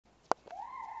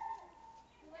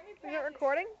Is it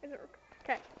recording? Is it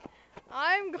okay.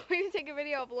 I'm going to take a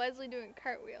video of Leslie doing a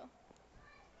cartwheel.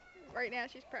 Right now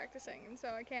she's practicing, and so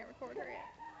I can't record her yet.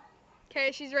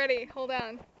 Okay, she's ready. Hold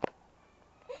on.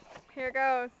 Here it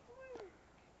goes.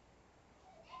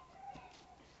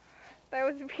 That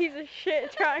was a piece of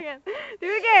shit. Try again. Do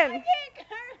it again. I can't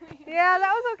cartwheel. Yeah,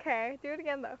 that was okay. Do it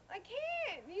again though. I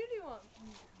can't. You do one.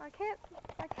 I can't.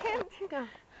 Go.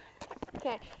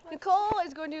 Okay. Nicole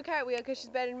is going to do a cartwheel because she's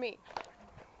better than me.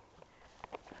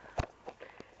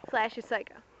 Slash is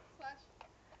psycho. Slash.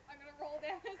 I'm gonna roll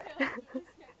down this hill.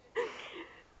 Hey,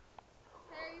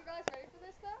 are you guys ready for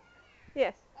this though?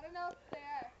 Yes. I don't know if they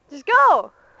are. Just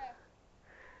go. Okay.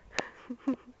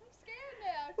 I'm scared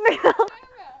now. No.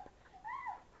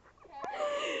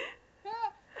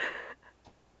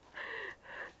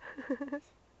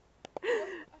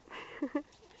 What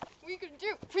are you gonna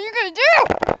do? What are you gonna do?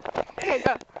 Okay,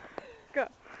 go. Go.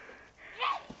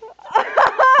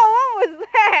 What was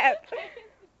that?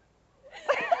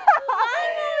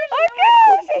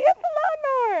 Okay, she hit the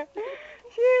lawnmower.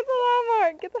 She hit the lawnmower.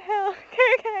 Get the hell.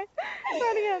 Okay. Try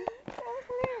it again. That was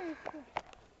hilarious.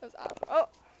 That was awesome. Oh.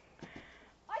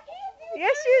 I can't do it.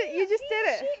 Yes, you just did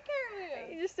it. Shit cartwheel.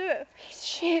 You just did it.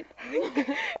 Shit.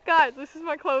 Guys, this is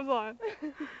my clothesline.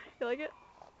 You like it?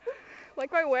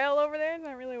 Like my whale over there?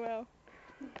 Not really a whale.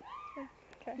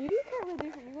 Okay. You do cartwheel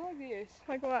different. You go like this.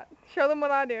 Like what? Show them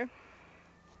what I do.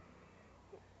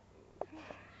 She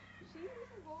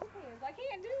uses both hands. I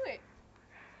can't do it.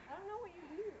 I don't know what you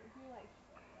do. You're like.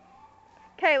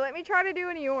 Okay, let me try to do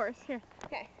one of yours. Here.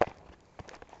 Okay.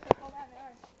 Hold on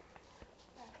there.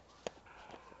 Okay.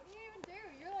 What do you even do?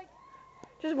 You're like.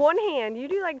 Just one hand. You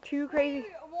do like two crazy.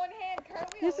 One hand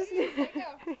cartwheel. This is. Okay, hold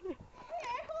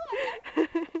on. Hold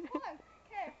on.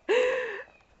 Okay.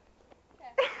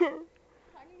 Okay. I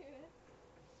can do this.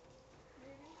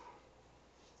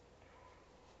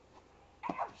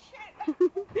 Oh shit!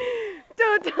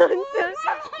 Don't. What the hell is that?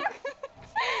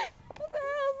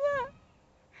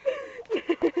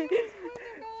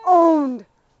 Owned.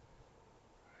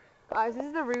 Guys, this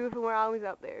is the roof and we're always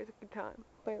up there. It's a good time.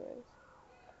 Play with us.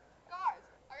 Guys,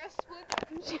 I got split.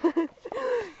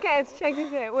 Okay, let's check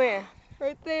this out. Where?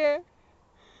 Right there.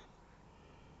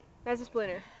 That's a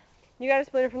splinter. You got a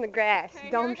splinter from the grass. Okay,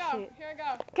 Dumb here I go. shit. Here I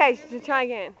go. Okay, so try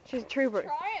again. She's a trooper.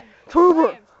 Trying.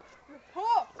 Trooper.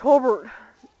 Oh. Colbert.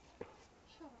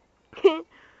 Okay. Oh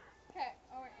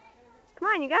wait. Come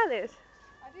on, you got this.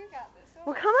 I do got this. So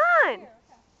Well, come on. here, okay.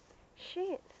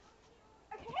 Shit.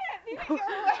 I can't. You can go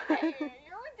away.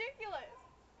 You're ridiculous.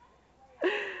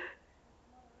 Okay,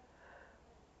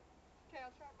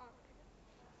 I'll try.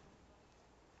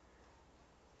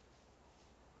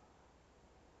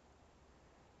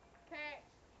 Okay.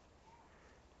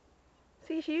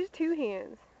 See, she used two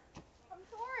hands. I'm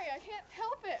sorry. I can't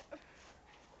help it.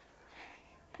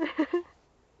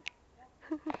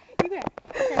 Do that.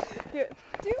 Okay, do it.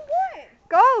 Do what?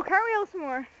 Go, cartwheel some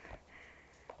more.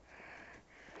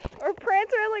 Or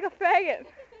prance around like a faggot.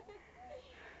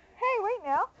 Hey, wait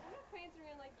now. I'm not prancing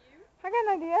around like you. I got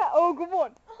an idea. Oh, good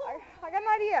one. I got an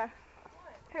idea.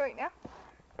 Hey, wait now.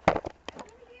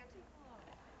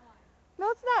 No,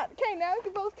 it's not. Okay, now we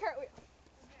can both cartwheel.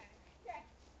 Okay.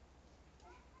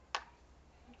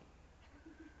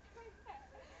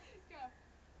 Go.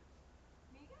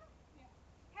 Me go? Yeah.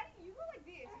 How do you go like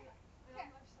this? Okay. I'm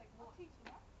just like, I'll what? teach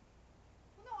you, huh?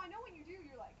 Well, no, I know what you do.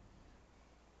 You're like,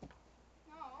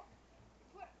 no.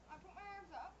 I put my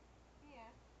arms up. Yeah.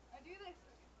 I do this.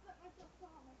 Let myself fall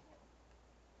on my foot.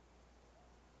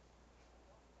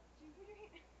 Do you put your hand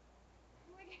like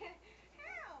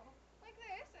how? Like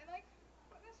this, and like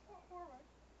put this foot forward.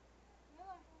 And then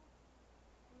like,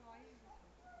 No, I use this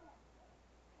one.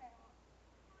 okay.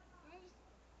 And then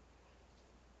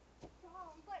just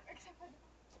fall and flip, except I don't.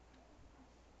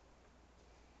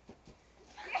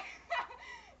 Yes.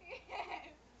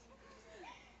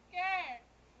 Okay.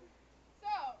 So,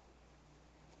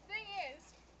 thing is,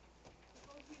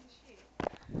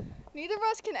 neither of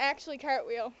us can actually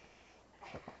cartwheel.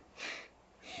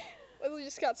 Leslie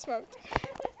just got smoked.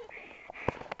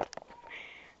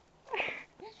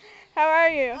 How are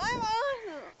you? I'm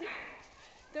awesome.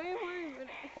 Don't even worry about it.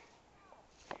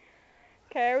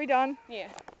 Okay, are we done? Yeah.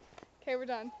 Okay, we're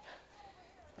done.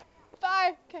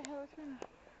 Bye. Okay,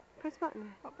 Press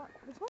button. What button? This one?